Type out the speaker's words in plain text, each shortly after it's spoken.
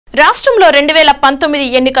రాష్ట్రంలో 2019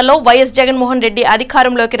 ఎన్నికల్లో వైఎస్ జగన్మోహన్ రెడ్డి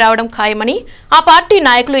అధికారంలోకి రావడం ఖాయమని ఆ పార్టీ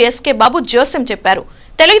నాయకులు ఎస్కే బాబు జోసెం చెప్పారు.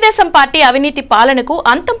 తెలుగుదేశం పార్టీ అవినీతి పాలనకు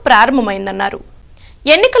అంతం ప్రారంభమైందన్నారు.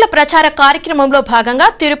 ఎన్నికల ప్రచార కార్యక్రమంలో భాగంగా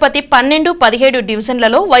తిరుపతి 12, 17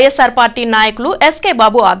 డివిజన్లలో వైఎస్ఆర్ పార్టీ నాయకులు ఎస్కే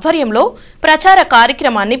బాబు ఆధ్వర్యంలో ప్రచార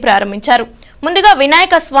కార్యక్రమాన్ని ప్రారంభించారు. ముందుగా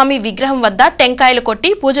వినాయక స్వామి విగ్రహం వద్ద టెంకాయలు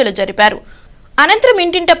కొట్టి పూజలు జరిపారు. అనంతరం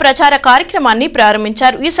ఇంటింట ప్రచార కార్యక్రమాన్ని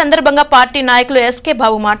ప్రారంభించారు. ఈ సందర్భంగా పార్టీ నాయకులు ఎస్కే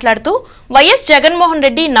బాబు మాట్లాడుతూ వైఎస్ జగన్మోహన్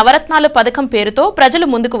రెడ్డి నవరత్నాల పథకం పేరుతో ప్రజలు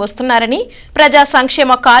ముందుకు వస్తున్నారని, ప్రజా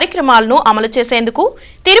సంక్షేమ కార్యక్రమాలను అమలు చేసేందుకు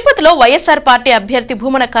తిరుపతిలో వైఎస్ఆర్ పార్టీ అభ్యర్థి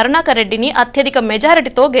భూమన కరుణాకర్ రెడ్డిని అత్యధిక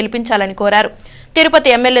మెజారిటీతో గెలిపించాలని కోరారు.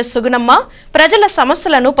 తిరుపతి ఎమ్మెల్యే సుగుణమ్మ ప్రజల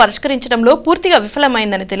సమస్యలను పరిష్కరించడంలో పూర్తిగా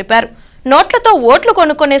విఫలమైందని తెలిపారు. నోట్లతో ఓట్లు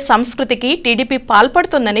కొనుక్కునే సంస్కృతికి టీడీపీ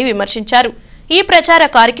పాల్పడుతుందని విమర్శించారు. ఈ ప్రచార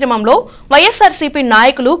కార్యక్రమంలో YSRCP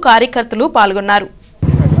నాయకులు, కార్యకర్తలు పాల్గొన్నారు.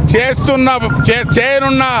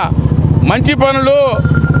 చేయనున్న మంచి పనులు,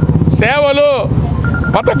 సేవలు,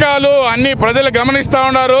 పథకాలు అన్ని ప్రజలు గమనిస్తూ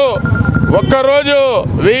ఉన్నారు. ఒక్కరోజు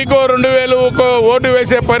 1000కో 2000కో ఓటు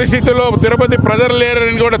వేసే పరిస్థితిలో తిరుపతి ప్రజలు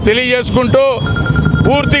లేరని కూడా తెలియజేసుకుంటూ,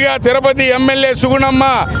 పూర్తిగా తిరుపతి ఎమ్మెల్యే సుగుణమ్మ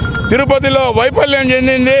తిరుపతిలో వైఫల్యం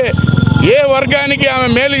చెందింది. ఏ వర్గానికి ఆమె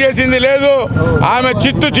మేలు చేసింది లేదు. ఆమె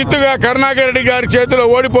చిత్తుగా కరుణాకర్ రెడ్డి గారి చేతిలో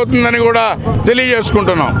ఓడిపోతుందని కూడా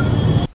తెలియజేసుకుంటున్నాం.